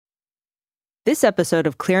This episode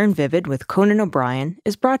of Clear and Vivid with Conan O'Brien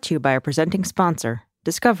is brought to you by our presenting sponsor,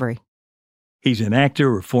 Discovery. He's an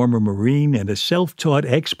actor, a former Marine, and a self-taught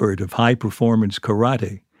expert of high-performance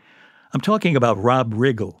karate. I'm talking about Rob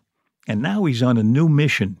Riggle, and now he's on a new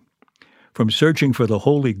mission. From searching for the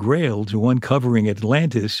Holy Grail to uncovering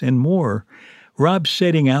Atlantis and more, Rob's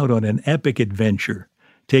setting out on an epic adventure,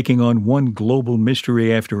 taking on one global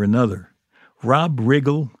mystery after another. Rob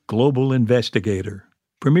Riggle, Global Investigator.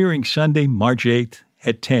 Premiering Sunday, March 8th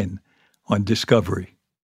at 10 on Discovery.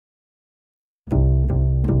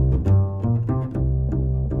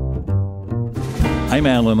 I'm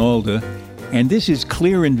Alan Alda, and this is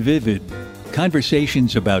Clear and Vivid,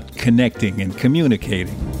 conversations about connecting and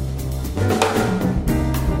communicating.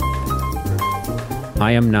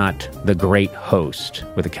 I am not the great host,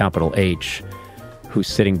 with a capital H, who's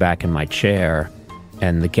sitting back in my chair,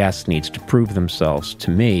 and the guest needs to prove themselves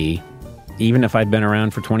to me. Even if I've been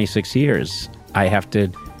around for 26 years, I have to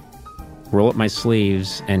roll up my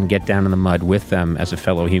sleeves and get down in the mud with them as a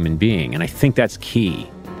fellow human being. And I think that's key,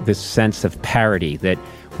 this sense of parity, that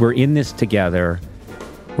we're in this together,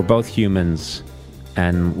 we're both humans,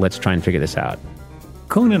 and let's try and figure this out.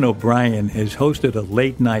 Conan O'Brien has hosted a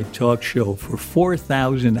late-night talk show for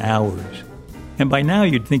 4,000 hours. And by now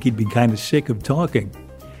you'd think he'd be kind of sick of talking.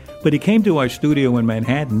 But he came to our studio in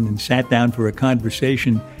Manhattan and sat down for a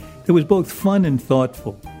conversation that was both fun and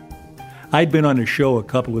thoughtful. I'd been on a show a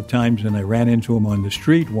couple of times and I ran into him on the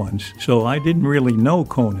street once, so I didn't really know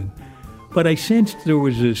Conan. But I sensed there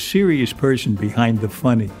was a serious person behind the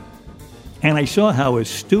funny. And I saw how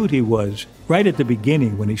astute he was right at the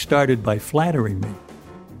beginning when he started by flattering me.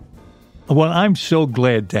 Well, I'm so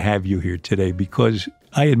glad to have you here today because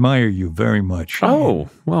I admire you very much.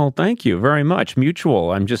 Oh, well, thank you very much.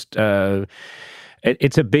 Mutual. I'm just,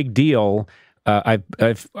 it's a big deal.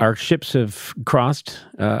 Our ships have crossed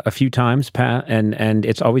a few times, Pat, and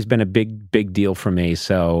it's always been a big deal for me.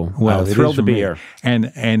 So, well, thrilled to be here.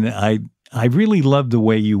 And I really love the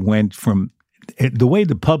way you went from the way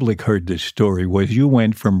the public heard this story was you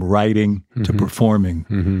went from writing to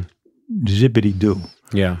performing, zippity doo.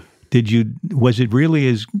 Yeah. Was it really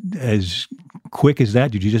as quick as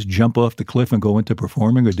that? Did you just jump off the cliff and go into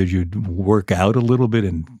performing, or did you work out a little bit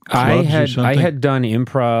in clubs or something? I had done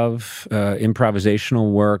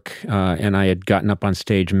improvisational work, and I had gotten up on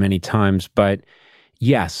stage many times. But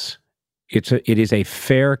yes, it is a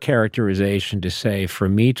fair characterization to say for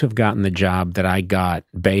me to have gotten the job that I got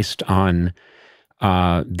based on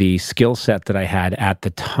the skill set that I had at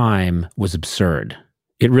the time was absurd.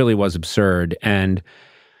 It really was absurd. And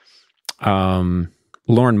Lorne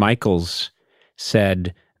Michaels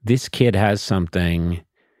said, this kid has something,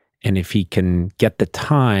 and if he can get the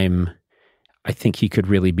time, I think he could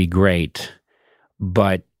really be great.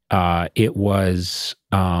 But it was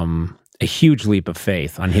a huge leap of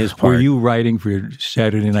faith on his part. Were you writing for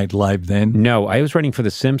Saturday Night Live then? No, I was writing for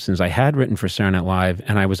The Simpsons. I had written for Saturday Night Live,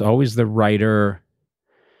 and I was always the writer.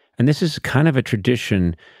 And this is kind of a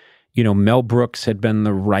tradition. You know, Mel Brooks had been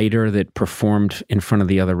the writer that performed in front of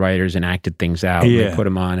the other writers and acted things out. Yeah. And they put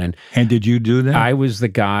them on. And did you do that? I was the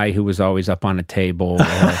guy who was always up on a table.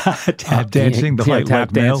 Tap dancing?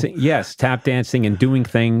 Tap dancing. Yes, tap dancing and doing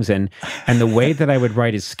things. And the way that I would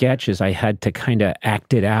write his sketches, I had to kind of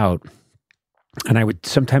act it out. And I would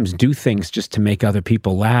sometimes do things just to make other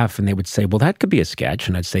people laugh. And they would say, well, that could be a sketch.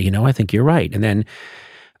 And I'd say, I think you're right. And then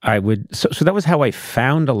I would, so that was how I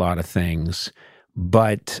found a lot of things.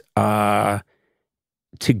 But to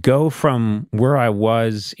go from where I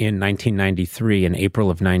was in 1993, in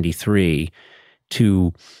April of 93,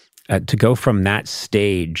 to go from that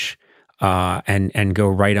stage and go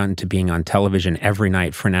right on to being on television every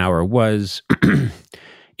night for an hour was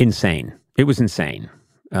insane. It was insane.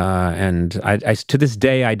 And I to this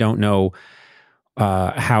day, I don't know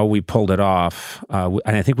how we pulled it off. And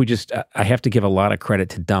I think I have to give a lot of credit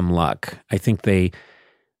to dumb luck. I think they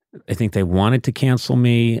wanted to cancel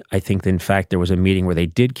me. I think, in fact, there was a meeting where they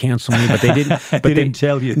did cancel me, but they didn't. But they didn't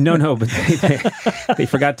tell you. No, but they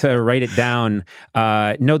forgot to write it down.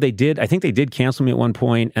 No, they did. I think they did cancel me at one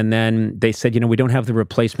point, and then they said, we don't have the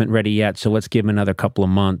replacement ready yet, so let's give them another couple of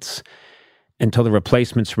months until the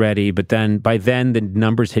replacement's ready. But then, by then, the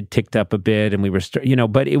numbers had ticked up a bit, and we were,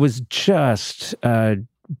 but it was just,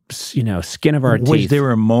 skin of our teeth. Was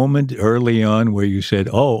there a moment early on where you said,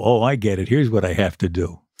 oh, I get it. Here's what I have to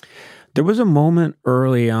do? There was a moment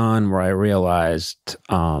early on where I realized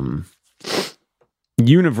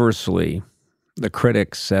universally the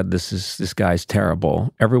critics said this guy's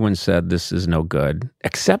terrible. Everyone said this is no good,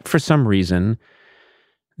 except for some reason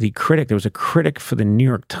there was a critic for the New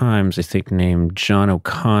York Times, I think, named John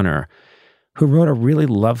O'Connor, who wrote a really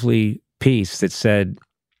lovely piece that said,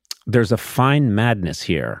 there's a fine madness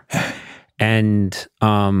here. And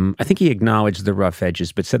I think he acknowledged the rough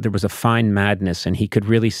edges, but said there was a fine madness, and he could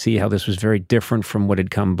really see how this was very different from what had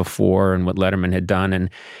come before and what Letterman had done, and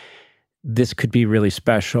this could be really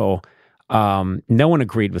special. No one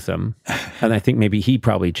agreed with him, and I think maybe he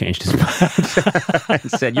probably changed his mind and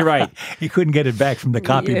said, "You're right." You couldn't get it back from the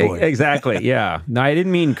copy boy. Exactly. Yeah. No, I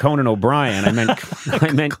didn't mean Conan O'Brien. I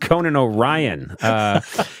meant Conan O'Ryan.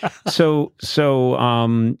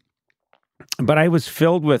 But I was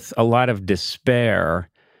filled with a lot of despair.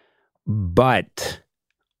 But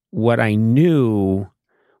what I knew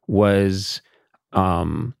was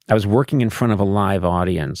I was working in front of a live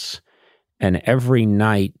audience, and every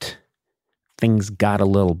night things got a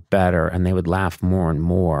little better and they would laugh more and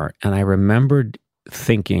more. And I remembered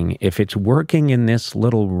thinking, if it's working in this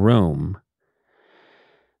little room,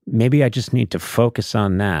 maybe I just need to focus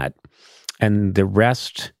on that, and the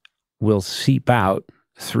rest will seep out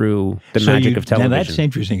through the magic of television. Now that's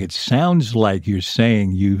interesting. It sounds like you're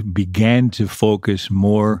saying you began to focus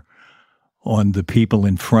more on the people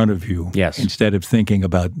in front of you. Yes. Instead of thinking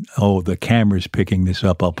about, the camera's picking this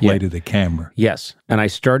up, I'll play to the camera. Yes. And I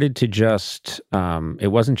started to just,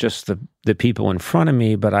 it wasn't just the people in front of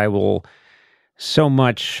me, but I will so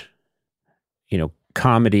much,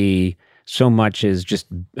 comedy, so much is just,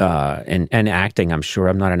 and acting, I'm sure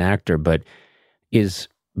I'm not an actor, but is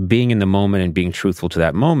being in the moment and being truthful to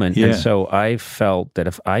that moment. Yeah. And so I felt that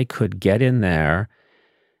if I could get in there,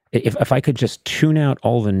 if I could just tune out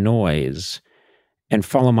all the noise and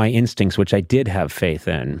follow my instincts, which I did have faith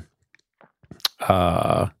in,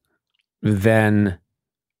 then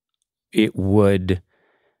it would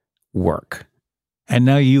work. And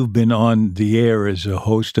now you've been on the air as a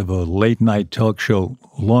host of a late-night talk show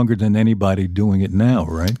longer than anybody doing it now,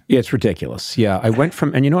 right? Yeah, it's ridiculous. Yeah, I went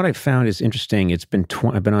from, and you know what I found is interesting?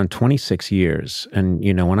 I've been on 26 years, and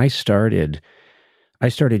when I started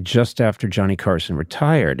just after Johnny Carson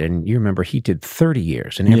retired, and you remember he did 30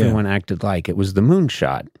 years, and everyone acted like it was the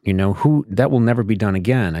moonshot. That will never be done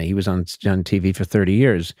again. He was on TV for 30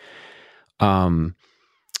 years. And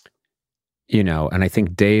I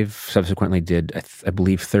think Dave subsequently did, I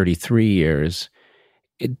believe, 33 years.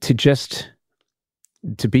 I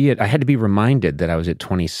had to be reminded that I was at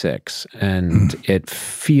 26, and it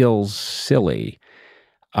feels silly.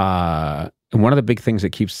 And one of the big things that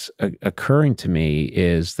keeps occurring to me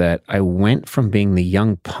is that I went from being the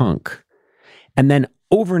young punk, and then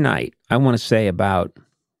overnight, I want to say about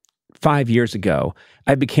 5 years ago,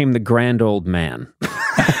 I became the grand old man.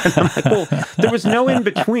 And I'm like, well, there was no in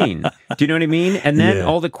between. Do you know what I mean? And then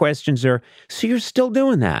all the questions are, so you're still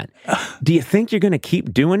doing that? Do you think you're going to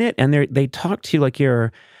keep doing it? And they talk to you like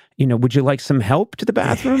you're, would you like some help to the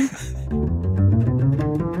bathroom?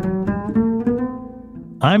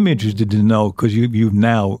 I'm interested to know, because you've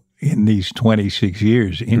now, in these 26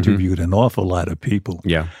 years, interviewed an awful lot of people.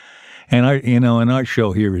 Yeah. And our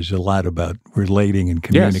show here is a lot about relating and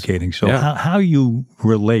communicating. Yes. So how you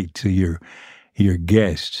relate to your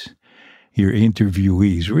guests, your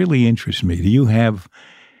interviewees, really interests me. Do you have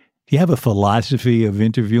a philosophy of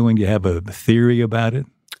interviewing? Do you have a theory about it?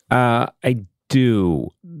 I do.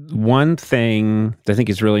 One thing that I think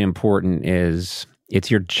is really important is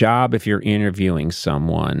it's your job, if you're interviewing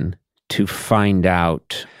someone, to find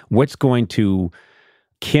out what's going to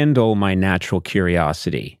kindle my natural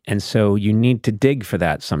curiosity. And so you need to dig for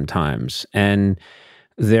that sometimes. And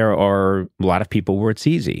there are a lot of people where it's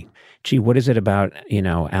easy. Gee, what is it about,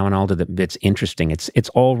 Alan Alda that's interesting? It's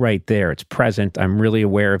all right there. It's present. I'm really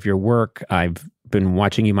aware of your work. I've been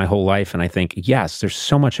watching you my whole life, and I think, yes, there's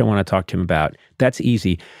so much I want to talk to him about. That's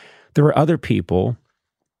easy. There are other people,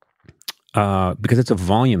 because it's a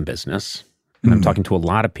volume business, and I'm talking to a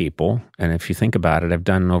lot of people. And if you think about it, I've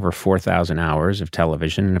done over 4,000 hours of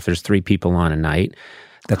television. And if there's 3 people on a night,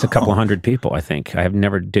 that's a couple hundred people, I think. I have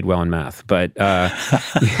never did well in math, but...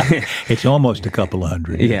 it's almost a couple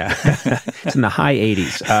hundred. Yeah. It's in the high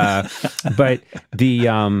 80s. But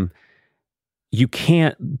you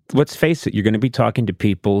can't... Let's face it, you're going to be talking to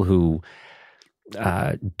people who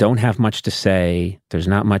don't have much to say. There's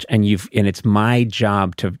not much. And it's my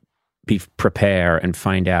job to prepare and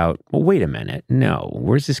find out, well, wait a minute. No,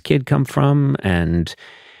 where's this kid come from? And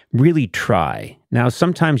really try. Now,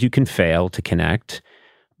 sometimes you can fail to connect,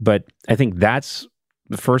 but I think that's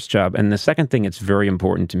the first job. And the second thing that's very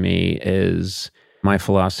important to me is my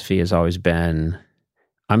philosophy has always been,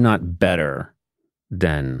 I'm not better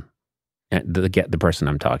than the person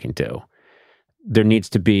I'm talking to. There needs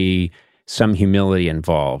to be some humility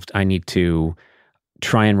involved. I need to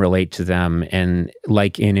try and relate to them and,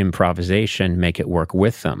 like in improvisation, make it work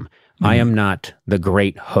with them. I am not the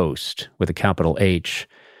great host with a capital H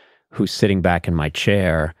who's sitting back in my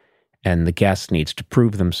chair and the guest needs to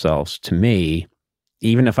prove themselves to me.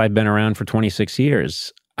 Even if I've been around for 26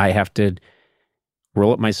 years, I have to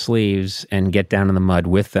roll up my sleeves and get down in the mud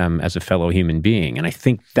with them as a fellow human being. And I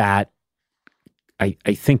think that I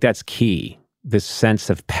think that's key, this sense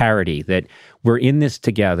of parity, that we're in this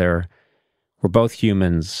together, we're both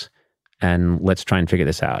humans, and let's try and figure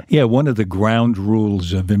this out. Yeah, one of the ground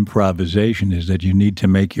rules of improvisation is that you need to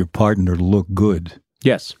make your partner look good.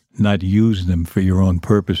 Yes. Not use them for your own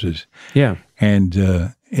purposes. Yeah. And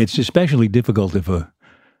it's especially difficult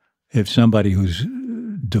if somebody who's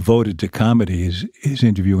devoted to comedy is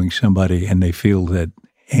interviewing somebody and they feel that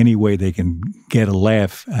any way they can get a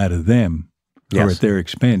laugh out of them or at their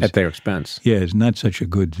expense. At their expense. Yeah, it's not such a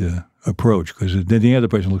good approach because then the other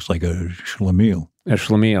person looks like a schlemiel. A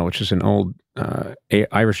schlemiel, which is an old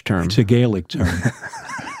Irish term. It's a Gaelic term.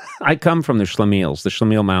 I come from the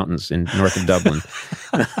Schlemiel Mountains in north of Dublin.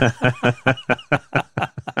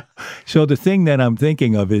 So the thing that I'm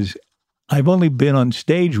thinking of is I've only been on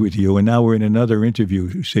stage with you, and now we're in another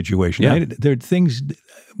interview situation. Yeah. There are things,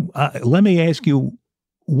 let me ask you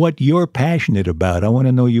what you're passionate about. I want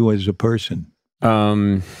to know you as a person.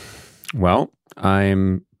 Well,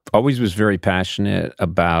 I'm always was very passionate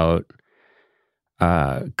about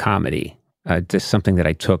comedy. Just something that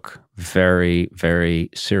I took very, very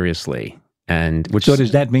seriously. So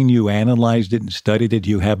does that mean you analyzed it and studied it? Do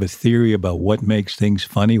you have a theory about what makes things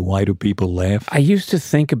funny? Why do people laugh? I used to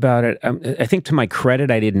think about it. I think to my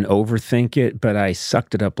credit, I didn't overthink it, but I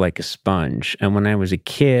sucked it up like a sponge. And when I was a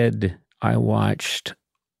kid, I watched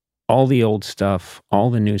all the old stuff, all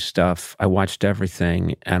the new stuff. I watched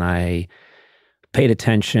everything, and I paid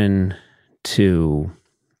attention to,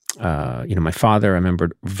 my father, I remember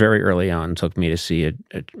very early on, took me to see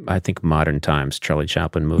I think Modern Times, Charlie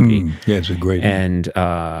Chaplin movie. Yeah, it's a great movie. And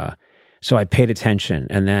so I paid attention,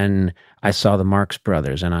 and then I saw the Marx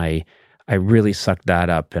Brothers, and I really sucked that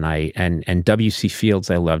up, and W.C. Fields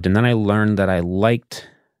I loved. And then I learned that I liked,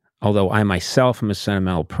 although I myself am a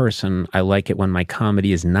sentimental person, I like it when my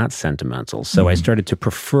comedy is not sentimental. So I started to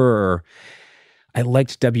prefer, I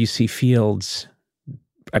liked W.C. Fields.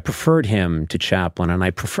 I preferred him to Chaplin, and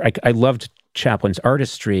I loved Chaplin's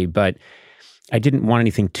artistry, but I didn't want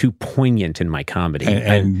anything too poignant in my comedy.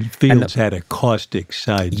 And Fields had a caustic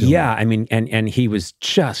side to him. Yeah, I mean, and he was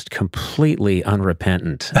just completely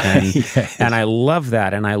unrepentant. And, Yes. and I love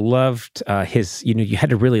that. And I loved his, you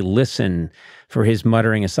had to really listen for his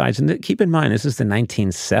muttering asides. And keep in mind, this is the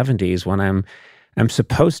 1970s when I'm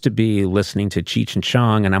supposed to be listening to Cheech and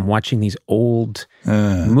Chong, and I'm watching these old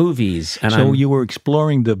movies. And so you were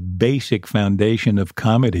exploring the basic foundation of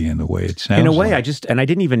comedy in a way, it sounds in a way, like. I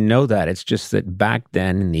didn't even know that. It's just that back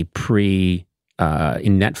then in the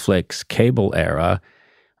in Netflix cable era,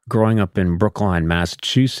 growing up in Brookline,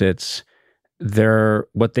 Massachusetts,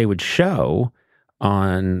 what they would show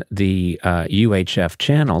on the UHF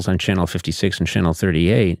channels, on Channel 56 and Channel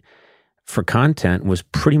 38, for content was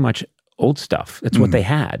pretty much old stuff. That's what they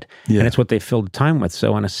had. Yeah. And it's what they filled the time with.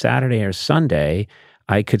 So on a Saturday or Sunday,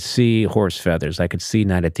 I could see Horse Feathers. I could see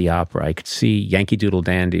Night at the Opera. I could see Yankee Doodle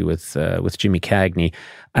Dandy with Jimmy Cagney.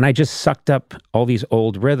 And I just sucked up all these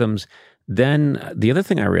old rhythms. Then the other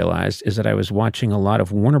thing I realized is that I was watching a lot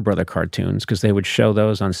of Warner Brother cartoons because they would show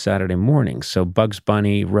those on Saturday mornings. So Bugs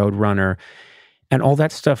Bunny, Roadrunner, and all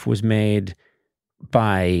that stuff was made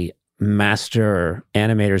by master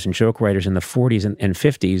animators and joke writers in the 40s and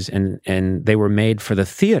 50s, and they were made for the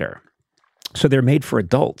theater. So they're made for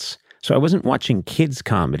adults. So I wasn't watching kids'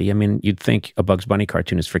 comedy. I mean, you'd think a Bugs Bunny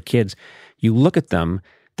cartoon is for kids. You look at them,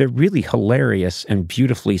 they're really hilarious and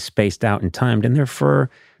beautifully spaced out and timed, and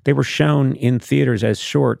they were shown in theaters as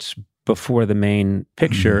shorts before the main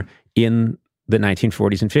picture in the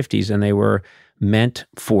 1940s and 50s, and they were meant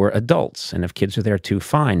for adults. And if kids are there too,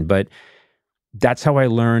 fine. But that's how I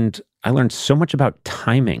learned so much about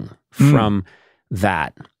timing from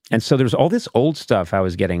that. And so there's all this old stuff I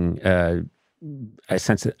was getting a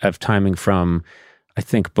sense of timing from, I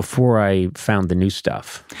think, before I found the new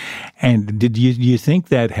stuff. And do you think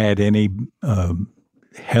that had any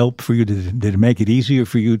help for you? Did it make it easier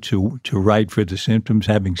for you to write for The Simpsons,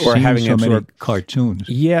 having seen so many cartoons?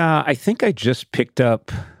 Yeah, I think I just picked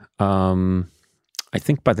up, I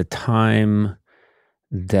think by the time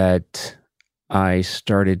that I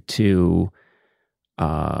started to,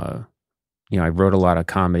 I wrote a lot of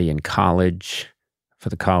comedy in college for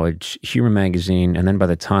the College Humor magazine. And then by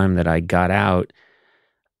the time that I got out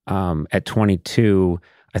at 22,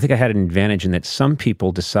 I think I had an advantage in that some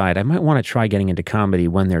people decide I might want to try getting into comedy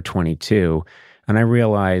when they're 22. And I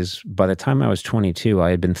realized by the time I was 22, I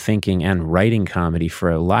had been thinking and writing comedy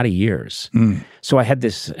for a lot of years. So I had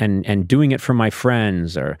this, and doing it for my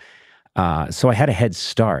friends, or so I had a head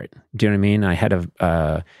start. Do you know what I mean? I had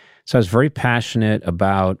so I was very passionate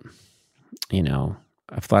about, I've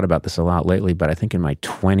thought about this a lot lately, but I think in my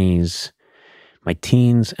 20s, my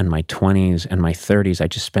teens and my 20s and my 30s, I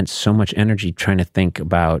just spent so much energy trying to think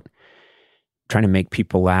about trying to make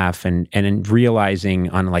people laugh and realizing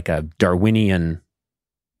on like a Darwinian,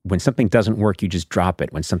 when something doesn't work, you just drop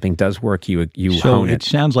it. When something does work, you hone it. So it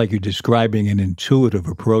sounds like you're describing an intuitive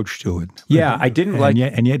approach to it. Yeah, I didn't like...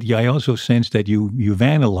 And yet I also sense that you've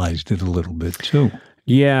analyzed it a little bit too.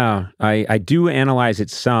 Yeah, I do analyze it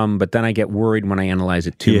some, but then I get worried when I analyze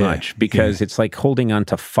it too much, because it's like holding on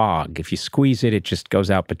to fog. If you squeeze it, it just goes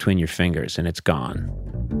out between your fingers and it's gone.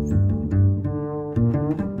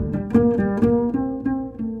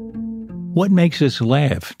 What makes us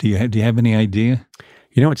laugh? Do you have any idea?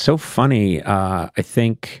 It's so funny. I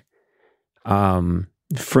think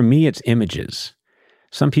for me, it's images.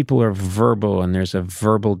 Some people are verbal, and there's a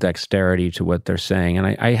verbal dexterity to what they're saying. And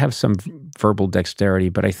I have some verbal dexterity,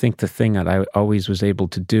 but I think the thing that I always was able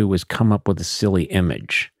to do was come up with a silly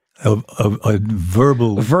image. Verbally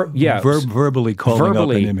calling up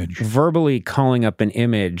an image. Verbally calling up an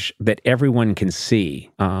image that everyone can see.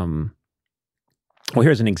 Well,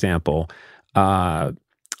 here's an example.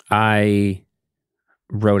 I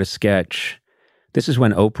wrote a sketch. This is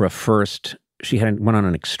when Oprah went on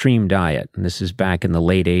an extreme diet, and this is back in the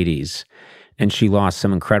late 80s, and she lost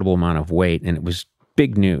some incredible amount of weight, and it was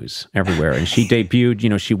big news everywhere. And she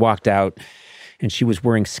debuted, she walked out, and she was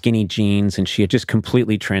wearing skinny jeans, and she had just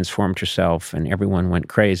completely transformed herself, and everyone went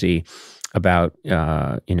crazy about,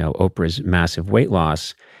 Oprah's massive weight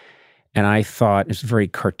loss. And I thought, it's very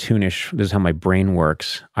cartoonish, this is how my brain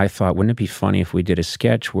works. I thought, wouldn't it be funny if we did a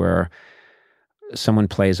sketch where someone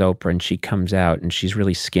plays Oprah and she comes out and she's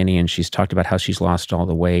really skinny and she's talked about how she's lost all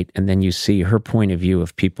the weight, and then you see her point of view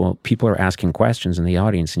of people are asking questions in the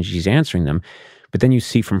audience and she's answering them, but then you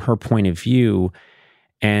see from her point of view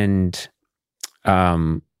and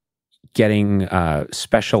getting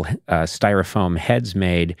special styrofoam heads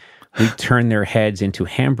made. We turn their heads into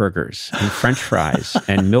hamburgers and French fries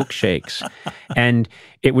and milkshakes. And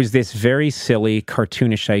it was this very silly,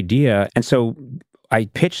 cartoonish idea. And so I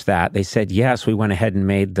pitched that. They said, yes, we went ahead and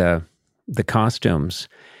made the costumes.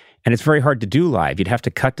 And it's very hard to do live. You'd have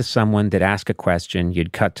to cut to someone that asked a question.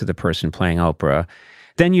 You'd cut to the person playing Oprah.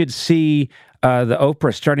 Then you'd see the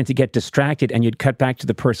Oprah starting to get distracted, and you'd cut back to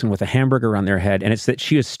the person with a hamburger on their head, and it's that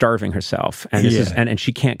she is starving herself, and and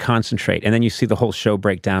she can't concentrate. And then you see the whole show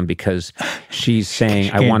break down because she's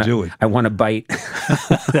saying, "I want to bite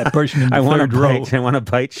that person in the third row. I want to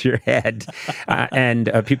bite your head." And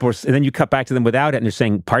then you cut back to them without it, and they're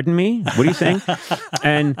saying, "Pardon me? What are you saying?"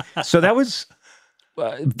 And so that was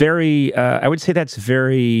very. I would say that's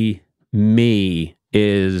very me.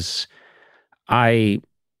 Is I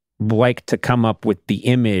like to come up with the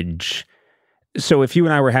image. So if you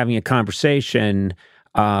and I were having a conversation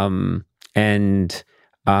and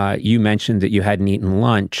you mentioned that you hadn't eaten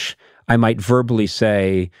lunch, I might verbally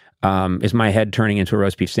say, is my head turning into a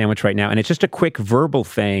roast beef sandwich right now? And it's just a quick verbal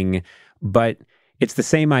thing, but it's the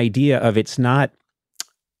same idea of it's not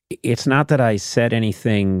that I said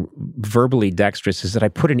anything verbally dexterous, is that I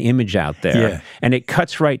put an image out there and it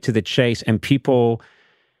cuts right to the chase, and people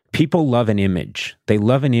love an image. They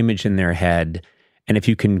love an image in their head. And if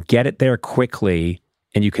you can get it there quickly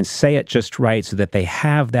and you can say it just right so that they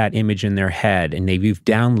have that image in their head and you've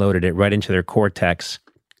downloaded it right into their cortex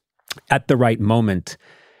at the right moment,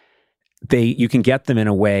 you can get them in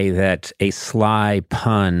a way that a sly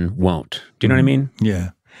pun won't. Do you know what I mean? Yeah.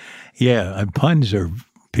 Yeah. Puns are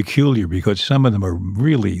peculiar because some of them are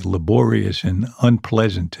really laborious and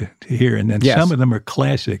unpleasant to hear. And then some of them are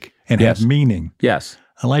classic and have meaning. Yes.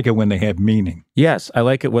 I like it when they have meaning. Yes, I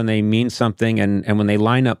like it when they mean something, and when they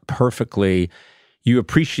line up perfectly, you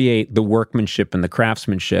appreciate the workmanship and the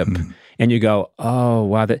craftsmanship, and you go, "Oh,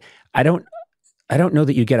 wow!" I don't know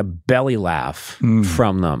that you get a belly laugh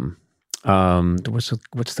from them.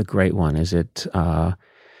 What's the great one? Is it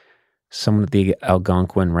someone at the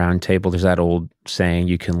Algonquin Round Table? There's that old saying: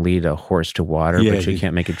 "You can lead a horse to water, but you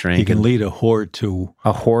can't make it drink." You can lead a horde to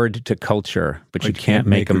culture, but you can't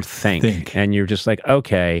make them think. And you're just like,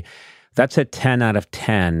 okay, that's a 10 out of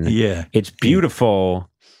 10. Yeah, it's beautiful.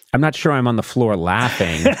 I'm not sure I'm on the floor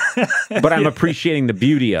laughing, but I'm appreciating the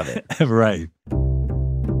beauty of it. Right.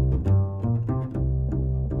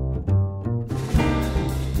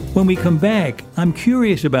 When we come back, I'm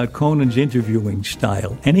curious about Conan's interviewing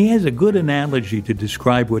style, and he has a good analogy to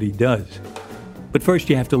describe what he does. But first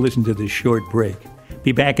you have to listen to this short break.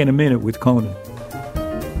 Be back in a minute with Conan.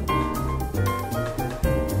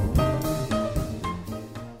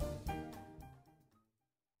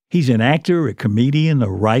 He's an actor, a comedian, a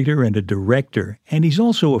writer, and a director, and he's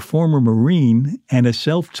also a former Marine and a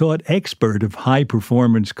self-taught expert of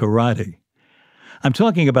high-performance karate. I'm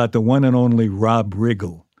talking about the one and only Rob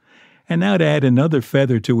Riggle. And now to add another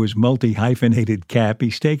feather to his multi-hyphenated cap,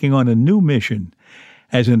 he's taking on a new mission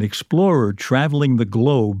as an explorer traveling the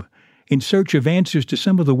globe in search of answers to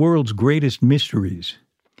some of the world's greatest mysteries.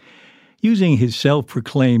 Using his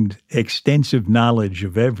self-proclaimed extensive knowledge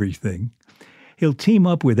of everything, he'll team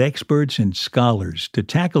up with experts and scholars to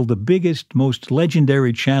tackle the biggest, most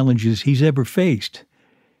legendary challenges he's ever faced.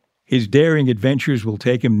 His daring adventures will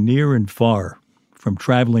take him near and far, from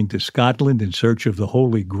traveling to Scotland in search of the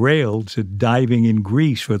Holy Grail to diving in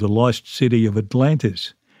Greece for the lost city of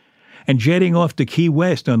Atlantis, and jetting off to Key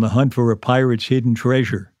West on the hunt for a pirate's hidden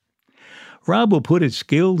treasure. Rob will put his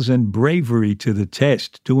skills and bravery to the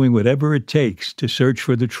test, doing whatever it takes to search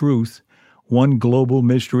for the truth, one global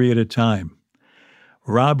mystery at a time.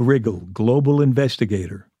 Rob Riggle, Global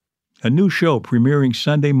Investigator. A new show premiering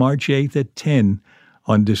Sunday, March 8th at 10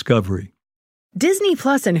 on Discovery. Disney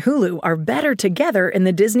Plus and Hulu are better together in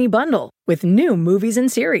the Disney Bundle with new movies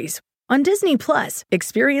and series. On Disney Plus,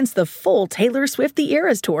 experience the full Taylor Swift The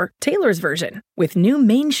Eras Tour, Taylor's version, with new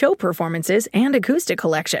main show performances and acoustic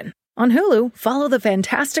collection. On Hulu, follow the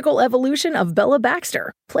fantastical evolution of Bella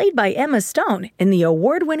Baxter, played by Emma Stone in the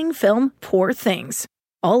award-winning film Poor Things.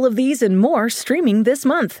 All of these and more streaming this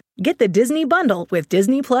month. Get the Disney Bundle with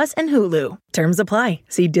Disney Plus and Hulu. Terms apply.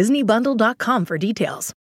 See DisneyBundle.com for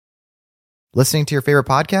details. Listening to your favorite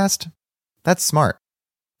podcast? That's smart.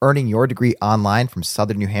 Earning your degree online from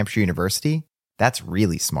Southern New Hampshire University? That's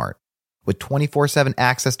really smart. With 24/7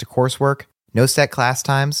 access to coursework, no set class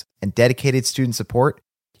times, and dedicated student support,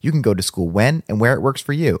 you can go to school when and where it works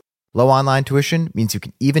for you. Low online tuition means you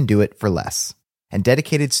can even do it for less. And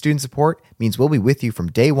dedicated student support means we'll be with you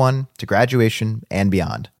from day one to graduation and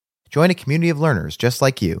beyond. Join a community of learners just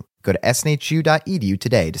like you. Go to snhu.edu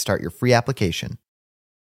today to start your free application.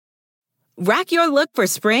 Rack your look for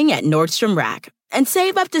spring at Nordstrom Rack and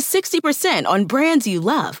save up to 60% on brands you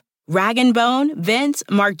love. Rag & Bone, Vince,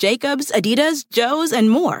 Marc Jacobs, Adidas, Joe's, and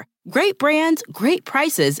more. Great brands, great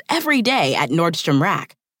prices every day at Nordstrom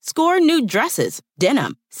Rack. Score new dresses,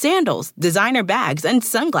 denim, sandals, designer bags, and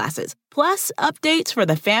sunglasses, plus updates for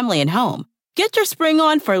the family and home. Get your spring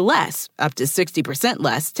on for less, up to 60%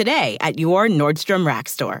 less, today at your Nordstrom Rack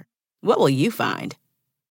store. What will you find?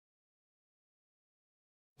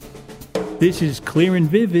 This is Clear and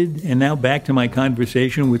Vivid, and now back to my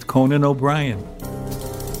conversation with Conan O'Brien.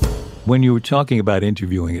 When you were talking about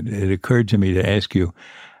interviewing, it occurred to me to ask you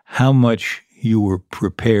how much you were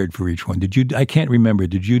prepared for each one. Did you? I can't remember.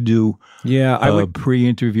 Did you do a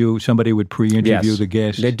pre-interview? Somebody would pre-interview the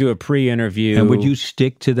guest? They'd do a pre-interview. And would you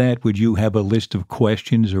stick to that? Would you have a list of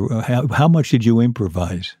questions? Or how much did you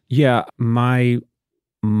improvise? Yeah, my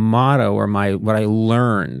motto or what I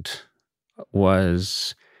learned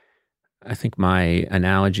was, I think my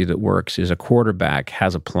analogy that works is a quarterback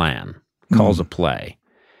has a plan, calls a play.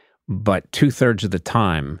 But 2/3 of the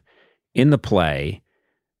time in the play,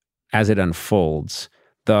 as it unfolds,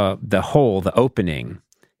 the opening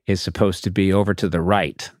is supposed to be over to the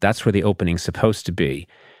right. That's where the opening's supposed to be.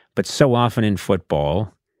 But so often in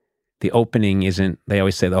football, the opening isn't, they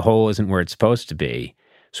always say the hole isn't where it's supposed to be.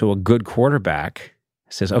 So a good quarterback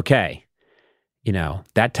says, okay,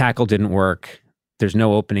 that tackle didn't work. There's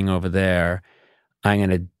no opening over there. I'm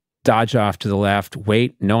going to dodge off to the left.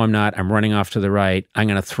 Wait, no, I'm not. I'm running off to the right. I'm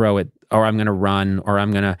going to throw it, or I'm going to run, or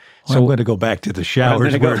I'm going to... I'm going to go back to the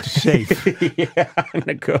showers where it's safe. Yeah, I'm going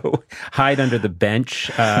to go hide under the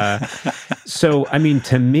bench. So, I mean,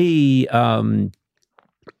 to me,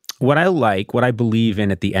 what I believe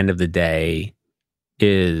in at the end of the day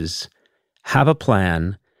is have a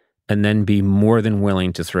plan and then be more than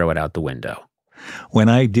willing to throw it out the window. When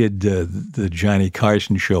I did the Johnny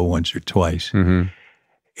Carson show once or twice,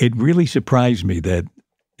 it really surprised me that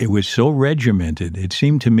it was so regimented. It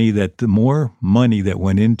seemed to me that the more money that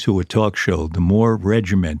went into a talk show, the more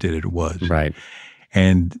regimented it was. Right.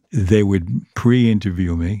 And they would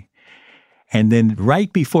pre-interview me. And then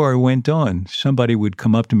right before I went on, somebody would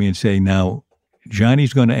come up to me and say, now,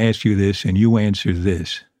 Johnny's going to ask you this and you answer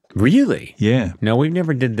this. Really? Yeah. No, we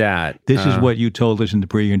never did that. This is what you told us in the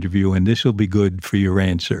pre-interview, and this will be good for your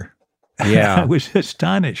answer. Yeah. I was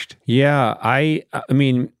astonished. Yeah. I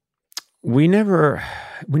mean, we never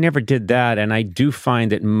did that. And I do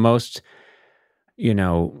find that most,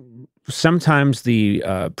 sometimes the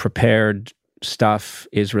prepared stuff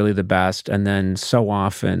is really the best. And then so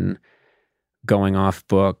often going off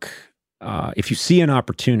book, if you see an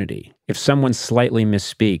opportunity, if someone slightly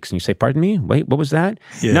misspeaks and you say, pardon me, wait, what was that?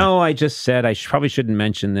 Yeah. No, I just said probably shouldn't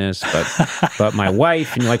mention this, but my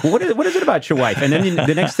wife, and you're like, well, what is it about your wife? And then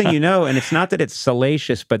the next thing you know, and it's not that it's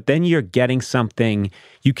salacious, but then you're getting something,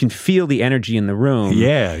 you can feel the energy in the room.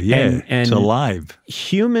 Yeah, And it's alive.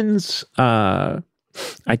 Humans, I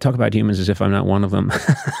talk about humans as if I'm not one of them.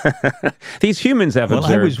 These humans have Well,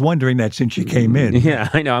 observed. I was wondering that since you came in. Yeah,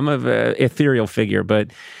 I know. I'm an ethereal figure,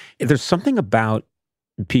 but there's something about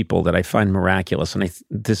people that I find miraculous, and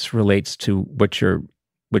this relates to what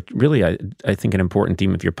really I think an important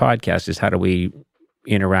theme of your podcast is: how do we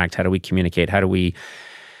interact? How do we communicate? How do we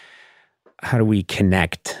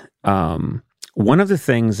connect? One of the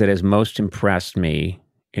things that has most impressed me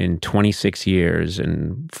in 26 years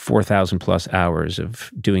and 4,000 plus hours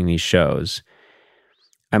of doing these shows,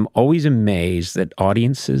 I'm always amazed that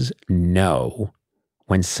audiences know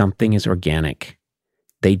when something is organic.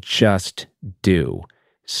 They just do.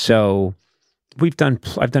 So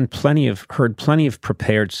I've heard plenty of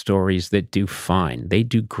prepared stories that do fine. They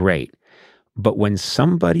do great. But when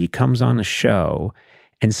somebody comes on a show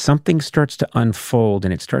and something starts to unfold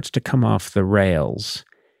and it starts to come off the rails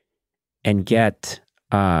and get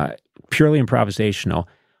purely improvisational,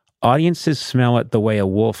 audiences smell it the way a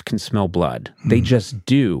wolf can smell blood. They just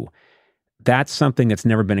do. That's something that's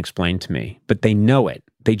never been explained to me, but they know it.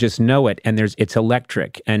 They just know it, and it's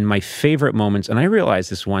electric. And my favorite moments, and I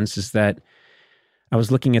realized this once, is that I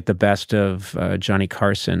was looking at the best of Johnny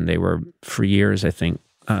Carson. They were, for years, I think,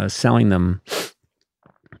 selling them.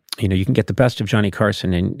 You know, you can get the best of Johnny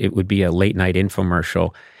Carson, and it would be a late-night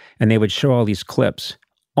infomercial, and they would show all these clips.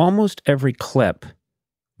 Almost every clip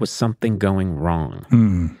was something going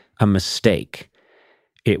wrong, a mistake.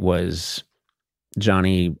 It was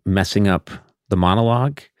Johnny messing up the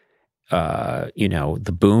monologue.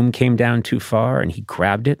 The boom came down too far and he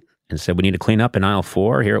grabbed it and said, we need to clean up in aisle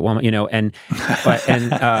 4 here at Walmart,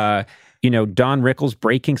 Don Rickles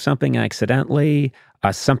breaking something accidentally,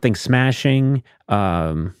 something smashing,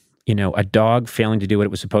 a dog failing to do what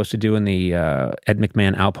it was supposed to do in the Ed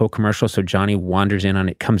McMahon Alpo commercial. So Johnny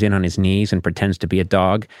comes in on his knees and pretends to be a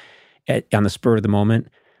dog on the spur of the moment,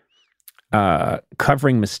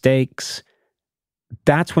 covering mistakes.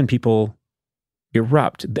 That's when people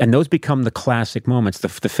erupt, and those become the classic moments. The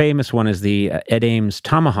famous one is the Ed Ames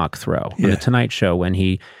tomahawk throw on The Tonight Show,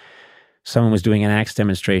 when someone was doing an axe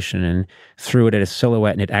demonstration and threw it at a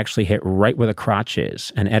silhouette, and it actually hit right where the crotch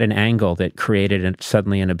is, and at an angle that created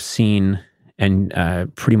suddenly an obscene and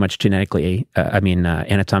pretty much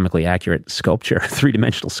anatomically accurate sculpture,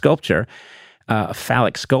 three-dimensional sculpture, a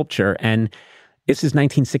phallic sculpture. And this is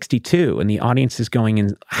 1962, and the audience is going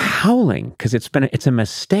in howling because it's a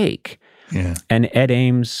mistake. Yeah. And Ed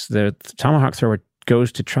Ames, the tomahawk thrower,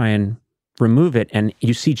 goes to try and remove it, and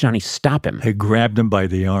you see Johnny stop him. He grabbed him by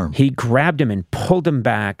the arm. He grabbed him and pulled him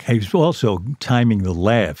back. He was also timing the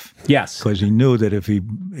laugh. Yes. Because he knew that if he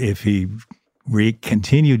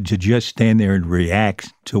continued to just stand there and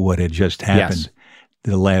react to what had just happened,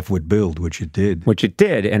 the laugh would build, which it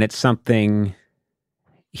did. And it's something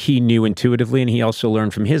he knew intuitively, and he also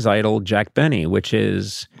learned from his idol, Jack Benny, which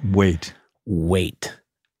is... Wait.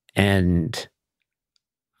 And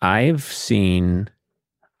I've seen,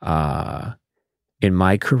 in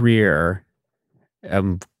my career,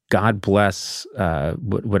 God bless,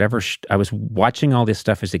 whatever, I was watching all this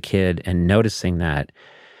stuff as a kid and noticing that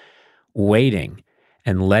waiting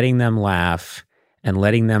and letting them laugh and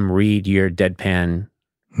letting them read your deadpan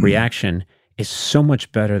reaction is so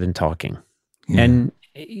much better than talking. Yeah. And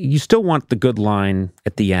you still want the good line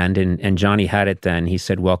at the end, and Johnny had it then. He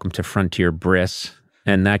said, "Welcome to Frontier Briss."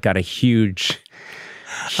 And that got a huge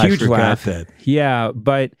laugh. That. Yeah,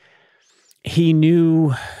 but he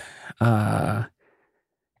knew, and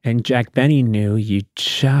Jack Benny knew, you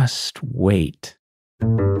just wait.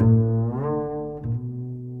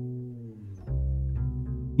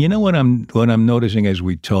 You know what I'm noticing as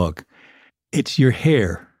we talk? It's your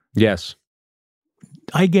hair. Yes.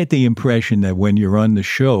 I get the impression that when you're on the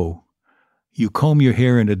show, you comb your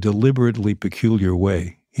hair in a deliberately peculiar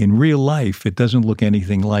way. In real life, it doesn't look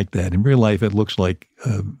anything like that. In real life, it looks like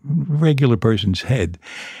a regular person's head.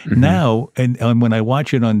 Mm-hmm. Now, and when I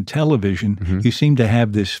watch it on television, you seem to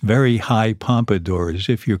have this very high pompadour, as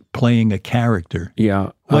if you're playing a character.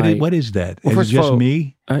 Yeah. What is that? Well, is it just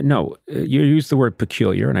me? No, you use the word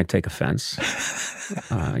peculiar, and I take offense.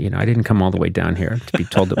 I didn't come all the way down here to be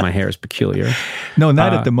told that my hair is peculiar. No,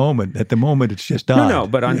 not at the moment. At the moment, it's just odd. No,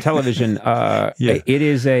 but on television, it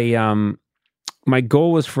is a... my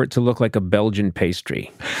goal was for it to look like a Belgian pastry.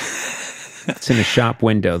 It's in a shop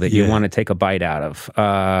window that you want to take a bite out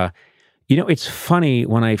of. It's funny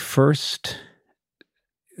when I first,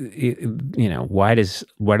 why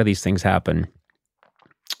do these things happen?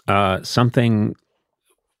 Something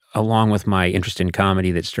along with my interest in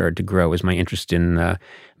comedy that started to grow was my interest in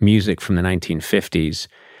music from the 1950s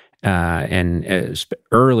and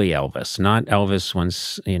early Elvis, not Elvis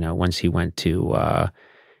once he went to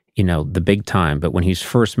the big time, but when he's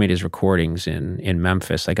first made his recordings in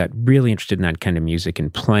Memphis, I got really interested in that kind of music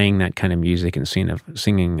and playing that kind of music and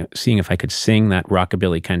seeing if I could sing that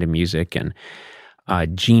rockabilly kind of music and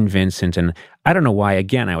Gene Vincent. And I don't know why,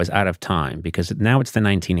 again, I was out of time because now it's the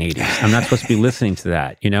 1980s. I'm not supposed to be listening to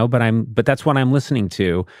that, but that's what I'm listening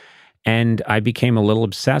to. And I became a little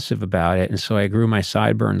obsessive about it. And so I grew my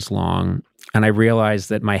sideburns long and I realized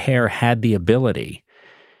that my hair had the ability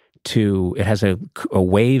it has a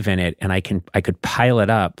wave in it and I could pile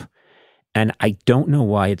it up. And I don't know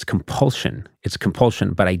why it's compulsion. It's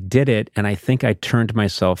compulsion, but I did it. And I think I turned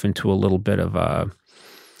myself into a little bit of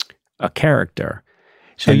a character.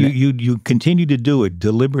 So you continue to do it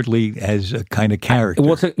deliberately as a kind of character.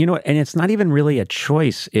 Well, and it's not even really a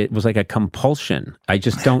choice. It was like a compulsion. I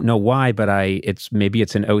just don't know why, but maybe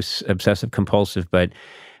it's an obsessive compulsive, but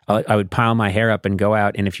I would pile my hair up and go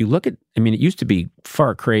out. And if you look at, it used to be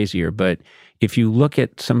far crazier, but if you look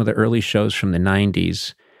at some of the early shows from the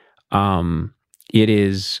 90s, it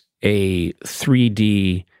is a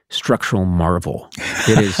 3D structural marvel.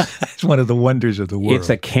 It is. It's one of the wonders of the world. It's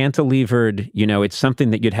a cantilevered, it's something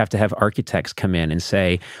that you'd have to have architects come in and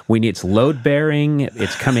say, it's load bearing,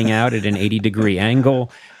 it's coming out at an 80-degree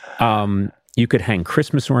angle. You could hang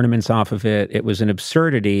Christmas ornaments off of it. It was an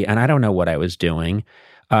absurdity, and I don't know what I was doing.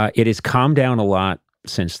 It has calmed down a lot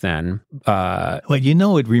since then. Well,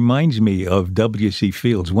 it reminds me of W.C.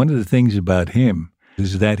 Fields. One of the things about him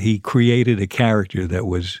is that he created a character that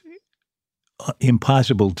was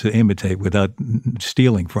impossible to imitate without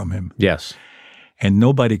stealing from him. Yes. And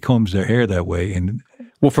nobody combs their hair that way. And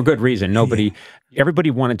well, for good reason.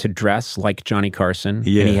 Everybody wanted to dress like Johnny Carson, and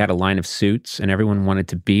he had a line of suits, and everyone wanted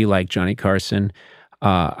to be like Johnny Carson.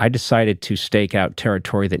 I decided to stake out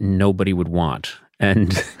territory that nobody would want.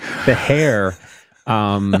 And the hair...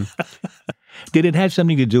 Did it have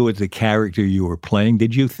something to do with the character you were playing?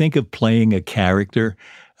 Did you think of playing a character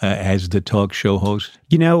as the talk show host?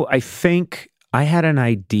 I think I had an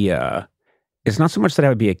idea. It's not so much that I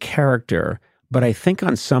would be a character, but I think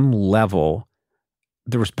on some level,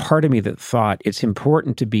 there was part of me that thought it's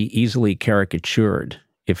important to be easily caricatured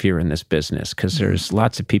if you're in this business, because there's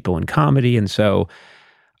lots of people in comedy. And so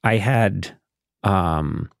I had...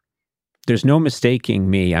 there's no mistaking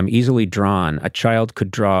me. I'm easily drawn. A child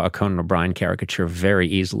could draw a Conan O'Brien caricature very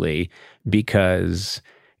easily because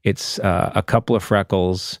it's a couple of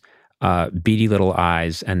freckles, beady little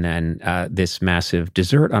eyes, and then this massive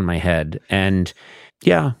dessert on my head. And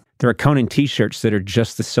there are Conan T-shirts that are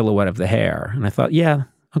just the silhouette of the hair. And I thought,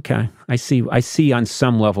 okay, I see on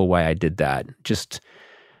some level why I did that. Just,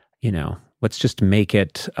 let's just make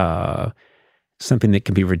it something that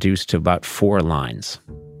can be reduced to about 4 lines.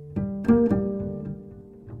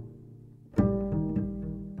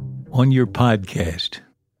 On your podcast,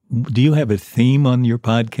 do you have a theme on your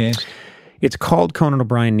podcast? It's called Conan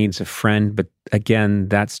O'Brien Needs a Friend, but again,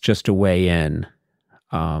 that's just a way in.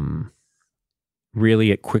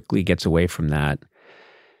 Really, it quickly gets away from that.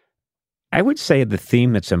 I would say the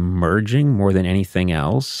theme that's emerging more than anything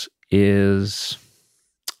else is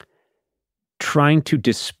trying to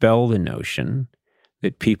dispel the notion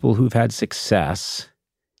that people who've had success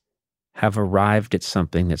have arrived at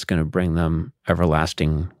something that's going to bring them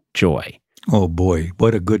everlasting joy. Oh boy,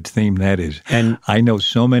 what a good theme that is. And I know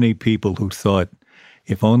so many people who thought,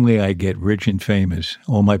 if only I get rich and famous,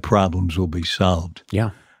 all my problems will be solved. Yeah.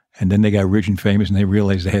 And then they got rich and famous and they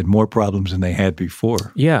realized they had more problems than they had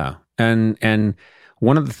before. Yeah. And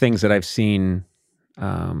one of the things that I've seen,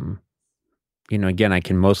 again, I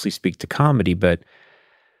can mostly speak to comedy, but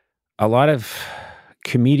a lot of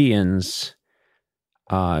comedians,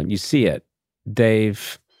 you see it, they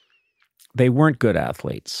weren't good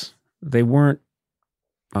athletes. They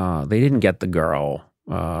didn't get the girl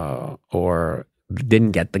or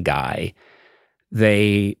didn't get the guy.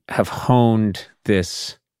 They have honed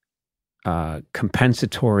this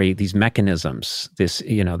compensatory, these mechanisms,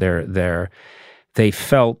 they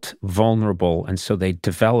felt vulnerable. And so they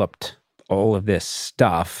developed all of this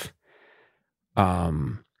stuff,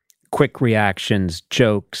 quick reactions,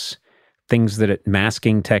 jokes, things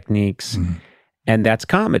masking techniques, and that's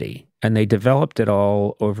comedy. And they developed it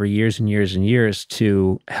all over years and years and years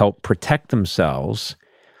to help protect themselves.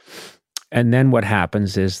 And then what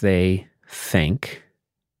happens is they think,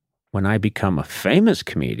 when I become a famous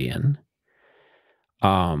comedian,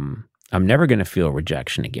 I'm never going to feel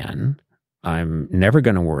rejection again. I'm never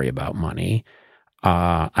going to worry about money.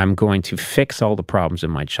 I'm going to fix all the problems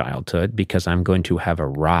in my childhood because I'm going to have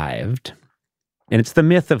arrived. And it's the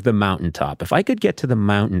myth of the mountaintop. If I could get to the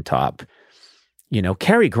mountaintop,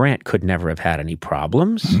 Cary Grant could never have had any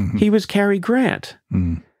problems. Mm-hmm. He was Cary Grant.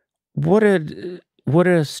 Mm. What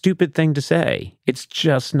a stupid thing to say. It's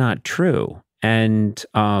just not true. And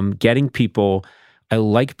getting people, I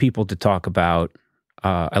like people to talk about,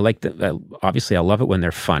 obviously I love it when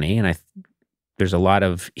they're funny, and there's a lot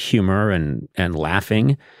of humor and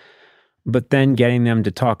laughing, but then getting them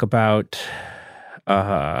to talk about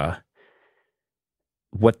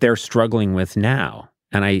what they're struggling with now.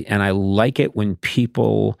 And I like it when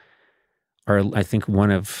people are, I think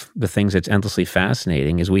one of the things that's endlessly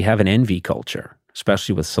fascinating is we have an envy culture,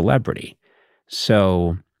 especially with celebrity.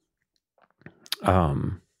 So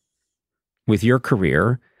with your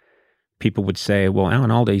career, people would say, well,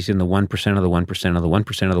 Alan Alda's in the 1% of the 1% of the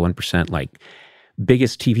 1% of the 1%, like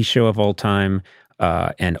biggest TV show of all time,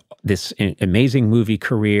 and this amazing movie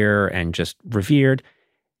career and just revered.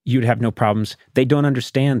 You'd have no problems. They don't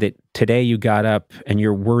understand that today you got up and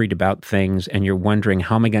you're worried about things and you're wondering,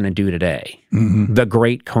 how am I going to do today? Mm-hmm. The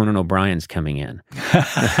great Conan O'Brien's coming in.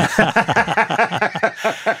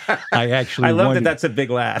 I love that that's a big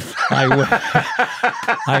laugh.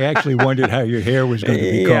 I actually wondered how your hair was going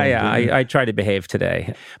to be combed. Yeah. I try to behave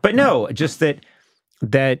today. But no, just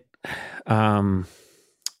that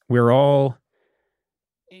we're all,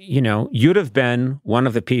 you'd have been one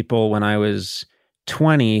of the people when I was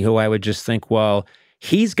 20 who I would just think, well,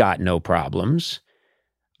 he's got no problems.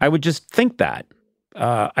 I would just think that.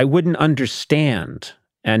 I wouldn't understand.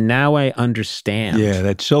 And now I understand. Yeah,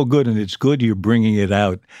 that's so good. And it's good you're bringing it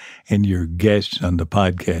out in your guests on the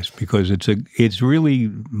podcast, because it's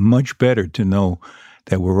really much better to know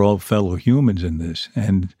that we're all fellow humans in this.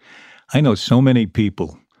 And I know so many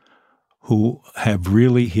people who have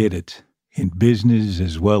really hit it in business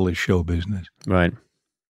as well as show business. Right.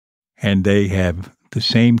 And they have the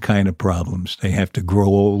same kind of problems. They have to grow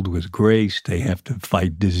old with grace. They have to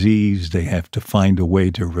fight disease. They have to find a way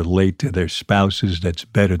to relate to their spouses that's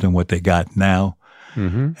better than what they got now.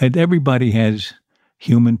 Mm-hmm. And everybody has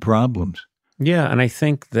human problems. Yeah, and I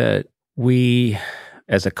think that we,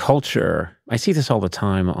 as a culture, I see this all the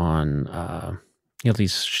time on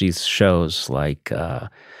these shows like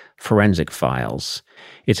Forensic Files.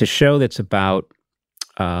 It's a show that's about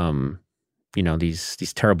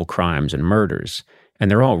these terrible crimes and murders, and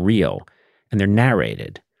they're all real, and they're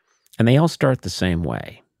narrated, and they all start the same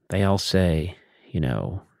way. They all say,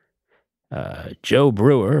 Joe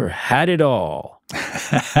Brewer had it all.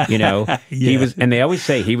 Yeah. He was, and they always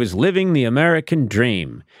say he was living the American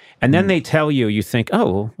dream. And then they tell you, you think,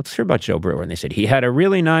 oh, well, let's hear about Joe Brewer. And they said he had a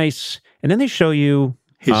really nice, and then they show you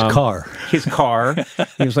his car. He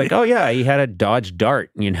was like, oh, yeah, he had a Dodge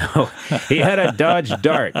Dart, He had a Dodge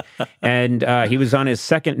Dart. And he was on his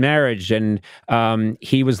second marriage, and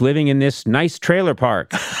he was living in this nice trailer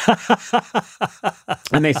park.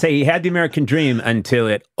 And they say he had the American dream until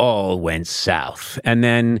it all went south. And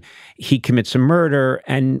then he commits a murder.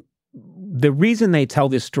 And the reason they tell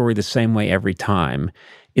this story the same way every time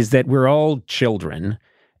is that we're all children,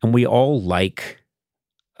 and we all like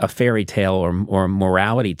a fairy tale or a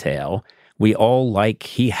morality tale. We all like,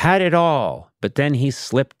 he had it all, but then he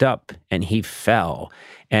slipped up and he fell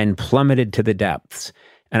and plummeted to the depths.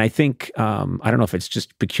 And I think, I don't know if it's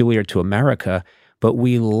just peculiar to America, but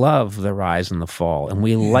we love the rise and the fall, and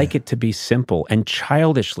we like it to be simple and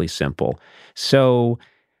childishly simple. So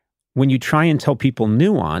when you try and tell people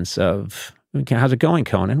nuance of, okay, how's it going,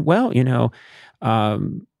 Conan? Well,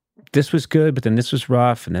 this was good, but then this was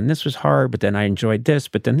rough, and then this was hard, but then I enjoyed this,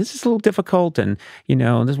 but then this is a little difficult, and,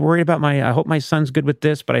 this worried about I hope my son's good with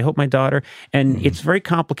this, but I hope my daughter, and it's very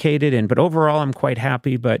complicated, but overall I'm quite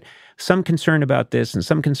happy, but some concern about this and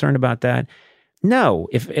some concern about that. No,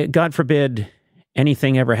 if, God forbid,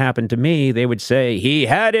 anything ever happened to me, they would say, he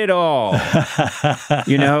had it all,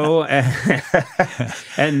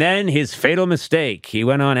 and then his fatal mistake. He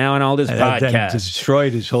went on Alan Alda's podcast. That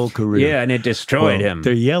destroyed his whole career. Yeah, and it destroyed him.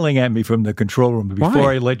 They're yelling at me from the control room.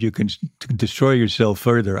 Before I let you destroy yourself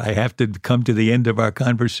further, I have to come to the end of our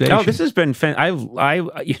conversation. Oh, this has been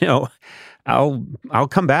I'll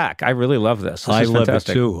come back. I really love this. I love it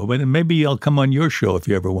too. But maybe I'll come on your show if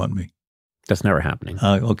you ever want me. That's never happening.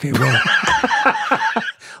 Okay, well.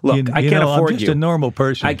 Look, I can't afford you. I'm just a normal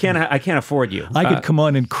person. I can't afford you. I could come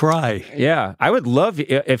on and cry. Yeah, I would love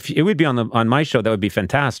if it would be on my show. That would be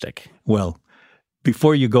fantastic. Well,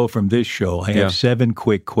 Before you go from this show, I have 7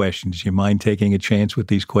 quick questions. You mind taking a chance with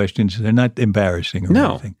these questions? They're not embarrassing or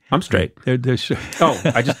anything. No, I'm straight. They're I assumed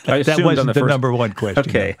that wasn't on the first... number one question.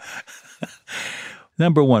 Okay.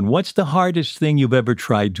 Number 1, what's the hardest thing you've ever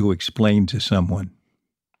tried to explain to someone?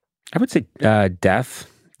 I would say death.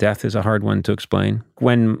 Death is a hard one to explain.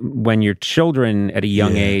 When your children at a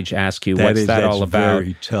young age ask you, what's that all about?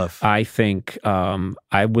 Very tough. I think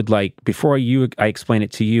I would like, before I explain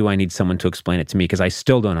it to you, I need someone to explain it to me because I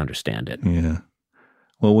still don't understand it. Yeah.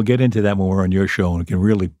 Well, we'll get into that when we're on your show and we can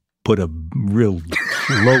really put a real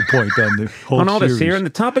low point on the whole on all series. this here, and the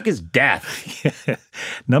topic is death.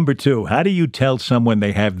 Number 2, how do you tell someone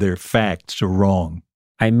they have their facts wrong?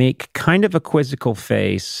 I make kind of a quizzical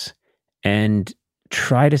face and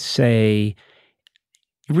try to say,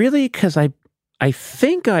 really, because I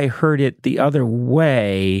think I heard it the other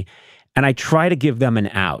way, and I try to give them an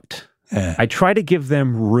out. I try to give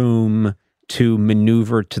them room to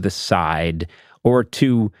maneuver to the side or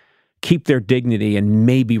to keep their dignity and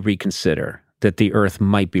maybe reconsider that the earth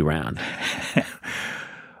might be round.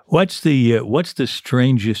 What's the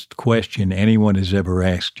strangest question anyone has ever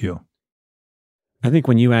asked you? I think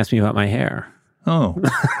when you asked me about my hair. Oh.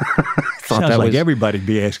 Sounds like everybody'd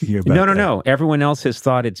be asking you about that. No. Everyone else has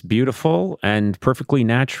thought it's beautiful and perfectly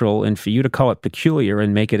natural, and for you to call it peculiar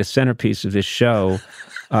and make it a centerpiece of this show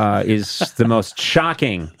is the most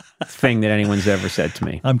shocking thing that anyone's ever said to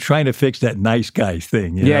me. I'm trying to fix that nice guy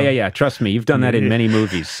thing. Yeah. Trust me, you've done that in many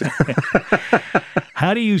movies.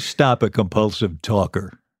 How do you stop a compulsive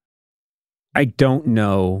talker? I don't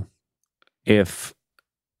know if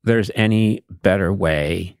there's any better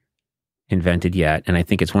way invented yet, and I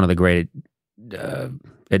think it's one of the great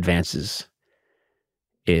advances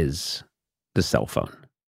is the cell phone.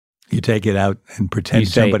 You take it out and pretend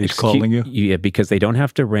somebody's calling you? Yeah, because they don't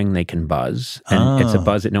have to ring, they can buzz, and it's a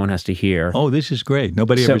buzz that no one has to hear. Oh, this is great.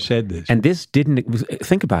 Nobody ever said this. And this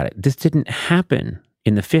think about it, this didn't happen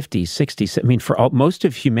in the 50s, 60s. I mean, for most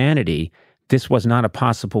of humanity, this was not a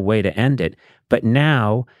possible way to end it. But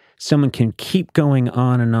now, someone can keep going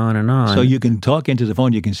on and on and on. So you can talk into the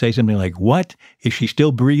phone. You can say something like, "What? Is she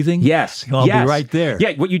still breathing?" Yes. I'll be right there.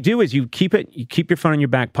 Yeah. What you do is you keep your phone in your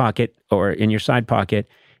back pocket or in your side pocket.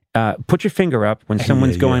 Put your finger up when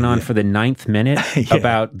someone's going on for the 9th minute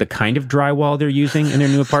about the kind of drywall they're using in their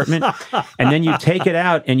new apartment. And then you take it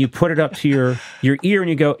out and you put it up to your ear and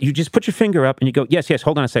you just put your finger up and you go, yes,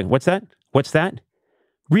 hold on a second. What's that?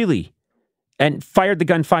 Really? And fired the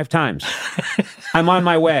gun 5 times. I'm on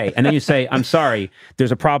my way. And then you say, I'm sorry,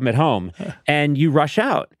 there's a problem at home. And you rush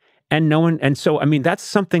out. And so, I mean, that's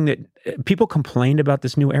something that people complained about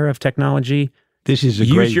this new era of technology. This is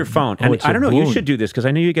Use your phone. And I don't know, you should do this because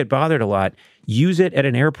I know you get bothered a lot. Use it at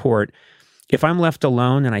an airport. If I'm left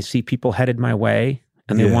alone and I see people headed my way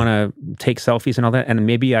and they want to take selfies and all that, and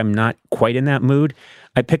maybe I'm not quite in that mood,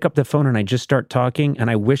 I pick up the phone and I just start talking,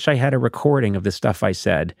 and I wish I had a recording of the stuff I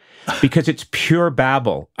said because it's pure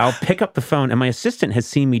babble. I'll pick up the phone, and my assistant has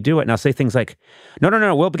seen me do it, and I'll say things like, no,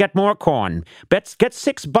 we'll get more corn. Get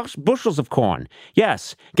 6 bushels of corn.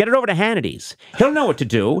 Yes, get it over to Hannity's. He'll know what to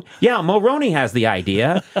do. Yeah, Mulroney has the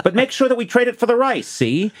idea, but make sure that we trade it for the rice,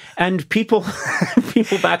 see? And people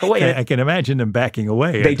back away. I can imagine them backing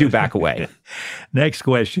away. They do back away. Next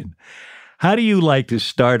question. How do you like to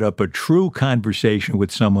start up a true conversation with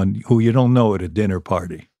someone who you don't know at a dinner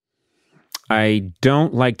party? I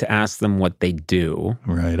don't like to ask them what they do.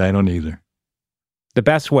 Right, I don't either. The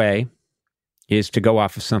best way is to go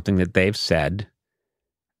off of something that they've said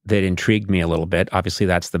that intrigued me a little bit. Obviously,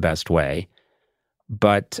 that's the best way.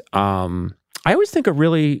 But I always think a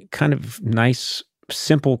really kind of nice,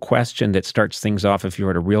 simple question that starts things off if you're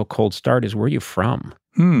at a real cold start is, where are you from?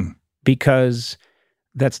 Because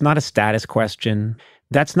that's not a status question.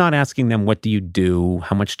 That's not asking them, what do you do?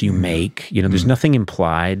 How much do you make? There's nothing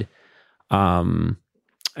implied. And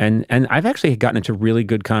I've actually gotten into really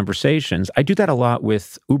good conversations. I do that a lot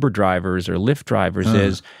with Uber drivers or Lyft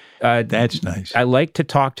drivers. That's nice. I like to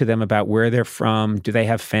talk to them about where they're from. Do they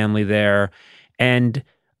have family there? And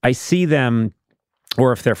I see them,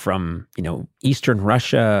 or if they're from, Eastern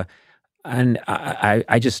Russia, and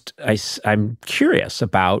I'm curious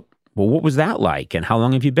about, well, what was that like? And how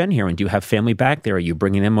long have you been here? And do you have family back there? Are you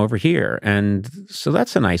bringing them over here? And so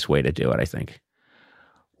that's a nice way to do it, I think.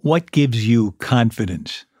 What gives you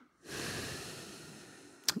confidence?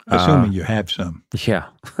 Assuming you have some. Yeah,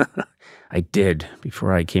 I did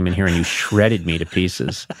before I came in here and you shredded me to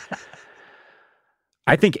pieces.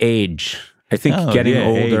 I think age. I think getting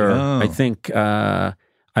older. I think I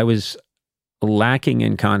was lacking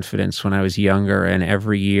in confidence when I was younger, and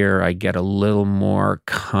every year I get a little more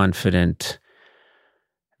confident.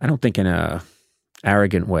 I don't think in a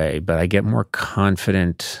arrogant way, but I get more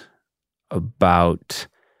confident about,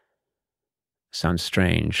 sounds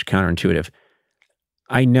strange, counterintuitive.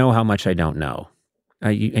 I know how much I don't know.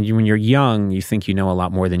 When you're young, you think you know a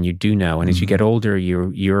lot more than you do know. And as you get older,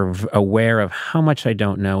 you're aware of how much I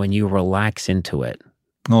don't know, and you relax into it.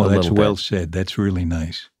 Oh, that's well said. That's really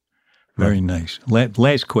nice. Very nice.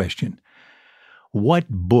 Last question. What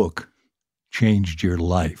book changed your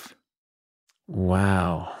life?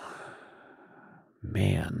 Wow.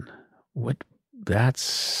 Man. I'm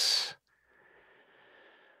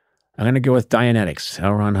going to go with Dianetics,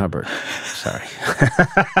 L. Ron Hubbard. Sorry.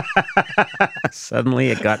 Suddenly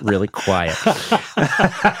it got really quiet.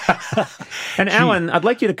 And Alan, I'd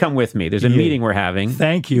like you to come with me. There's a meeting we're having.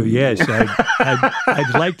 Thank you. Yes.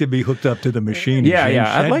 I'd like to be hooked up to the machine.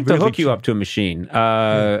 Yeah. I'd like to hook you up to a machine.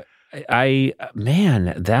 I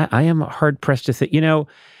am hard pressed to think,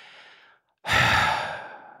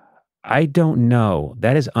 I don't know.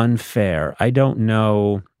 That is unfair. I don't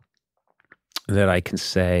know that I can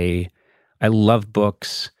say, I love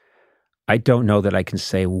books. I don't know that I can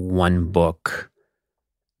say one book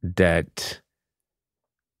that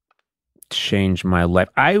changed my life.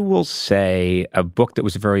 I will say a book that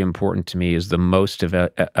was very important to me is the Most of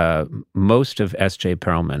S.J.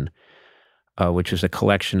 Perelman, which is a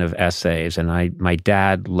collection of essays. And my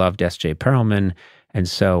dad loved S.J. Perelman, and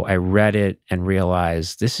so I read it and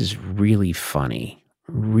realized this is really funny,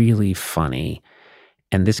 really funny.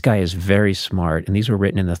 And this guy is very smart. And these were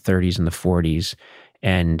written in the 30s and the 40s.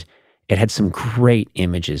 And it had some great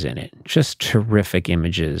images in it, just terrific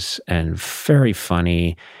images and very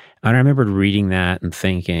funny. And I remember reading that and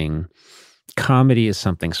thinking, comedy is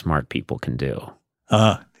something smart people can do.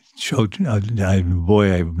 Boy,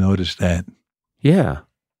 I've noticed that. Yeah.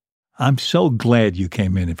 I'm so glad you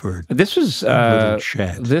came in for this was a little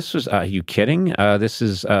chat. This was, are you kidding? This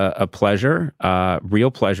is a pleasure, real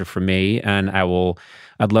pleasure for me. And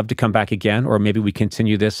I'd love to come back again, or maybe we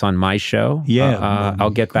continue this on my show. Yeah. I'll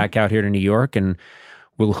get back out here to New York and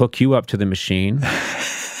we'll hook you up to the machine.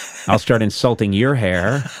 I'll start insulting your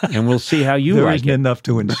hair and we'll see how you like it. There isn't enough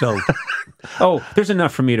to insult. Oh, there's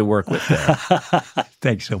enough for me to work with there.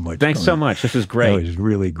 Thanks so much. Thanks so much. This was great. That was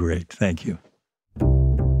really great. Thank you.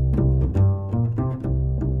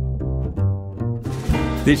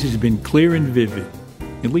 This has been Clear and Vivid.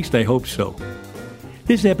 At least I hope so.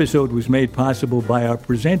 This episode was made possible by our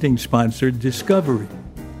presenting sponsor, Discovery.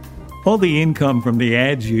 All the income from the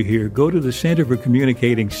ads you hear go to the Center for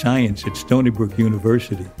Communicating Science at Stony Brook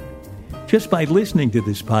University. Just by listening to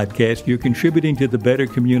this podcast, you're contributing to the better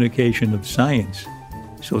communication of science.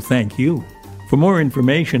 So thank you. For more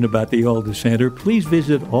information about the Alda Center, please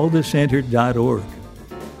visit aldacenter.org.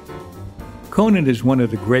 Conan is one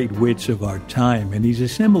of the great wits of our time, and he's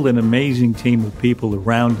assembled an amazing team of people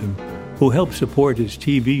around him who help support his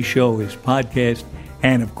TV show, his podcast,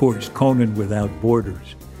 and, of course, Conan Without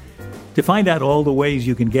Borders. To find out all the ways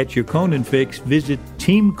you can get your Conan fix, visit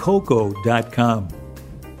teamcoco.com.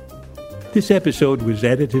 This episode was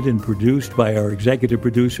edited and produced by our executive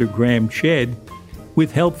producer, Graham Chedd,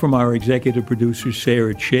 with help from our executive producer,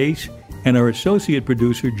 Sarah Chase, and our associate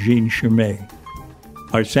producer, Jean Chimay.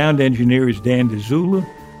 Our sound engineer is Dan DeZula,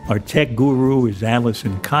 our tech guru is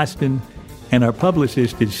Allison Costin, and our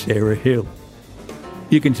publicist is Sarah Hill.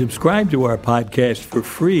 You can subscribe to our podcast for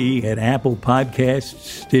free at Apple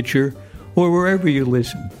Podcasts, Stitcher, or wherever you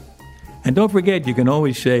listen. And don't forget, you can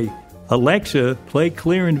always say, Alexa, play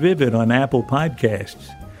Clear and Vivid on Apple Podcasts.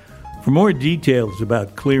 For more details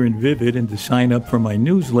about Clear and Vivid and to sign up for my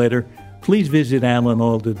newsletter, please visit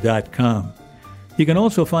alanalda.com. You can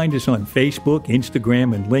also find us on Facebook,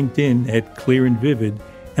 Instagram, and LinkedIn at Clear and Vivid,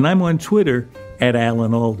 and I'm on Twitter at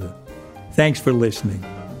Alan Alda. Thanks for listening.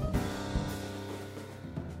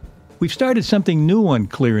 We've started something new on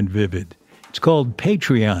Clear and Vivid. It's called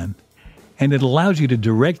Patreon, and it allows you to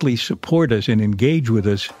directly support us and engage with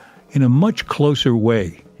us in a much closer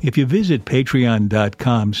way. If you visit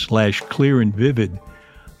patreon.com/clearandvivid,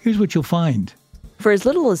 here's what you'll find. For as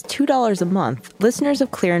little as $2 a month, listeners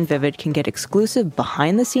of Clear and Vivid can get exclusive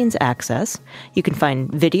behind-the-scenes access. You can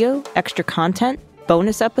find video, extra content,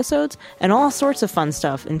 bonus episodes, and all sorts of fun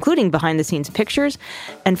stuff, including behind-the-scenes pictures.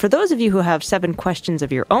 And for those of you who have 7 questions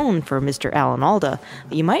of your own for Mr. Alan Alda,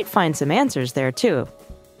 you might find some answers there, too.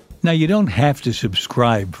 Now, you don't have to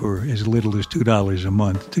subscribe for as little as $2 a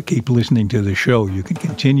month to keep listening to the show. You can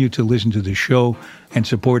continue to listen to the show and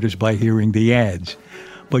support us by hearing the ads.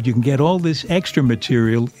 But you can get all this extra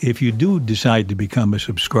material if you do decide to become a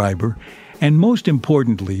subscriber. And most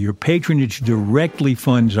importantly, your patronage directly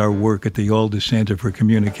funds our work at the Alda Center for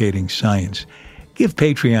Communicating Science. Give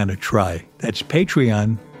Patreon a try. That's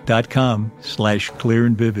patreon.com/AlanAlda.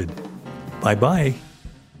 facebook.com/clearandvivid. Bye-bye.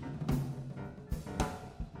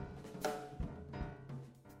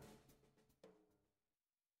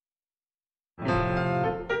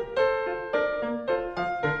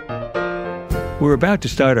 We're about to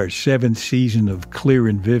start our 7th season of Clear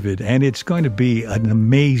and Vivid, and it's going to be an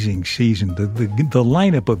amazing season. The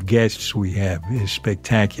lineup of guests we have is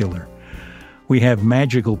spectacular. We have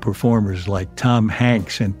magical performers like Tom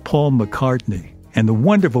Hanks and Paul McCartney and the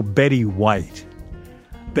wonderful Betty White.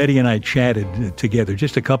 Betty and I chatted together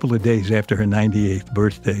just a couple of days after her 98th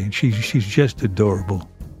birthday, and she's just adorable.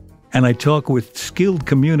 And I talk with skilled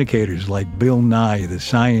communicators like Bill Nye, the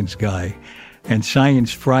science guy, and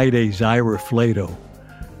Science Friday's Ira Flato.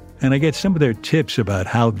 And I get some of their tips about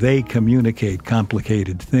how they communicate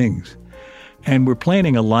complicated things. And we're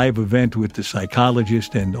planning a live event with the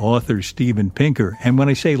psychologist and author Steven Pinker. And when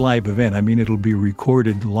I say live event, I mean it'll be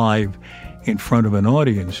recorded live in front of an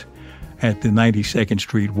audience at the 92nd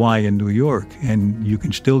Street Y in New York. And you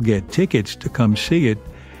can still get tickets to come see it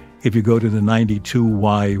if you go to the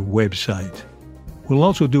 92Y website. We'll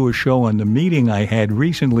also do a show on the meeting I had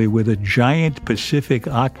recently with a giant Pacific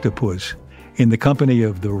octopus in the company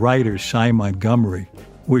of the writer Cy Montgomery,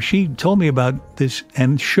 where she told me about this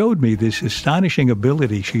and showed me this astonishing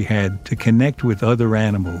ability she had to connect with other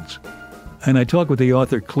animals. And I talked with the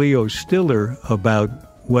author Cleo Stiller about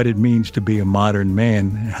what it means to be a modern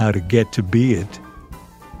man and how to get to be it.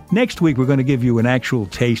 Next week, we're going to give you an actual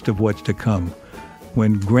taste of what's to come,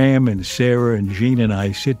 when Graham and Sarah and Jean and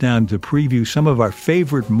I sit down to preview some of our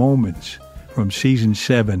favorite moments from Season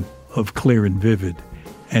 7 of Clear and Vivid.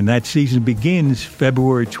 And that season begins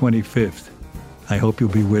February 25th. I hope you'll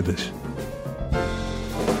be with us.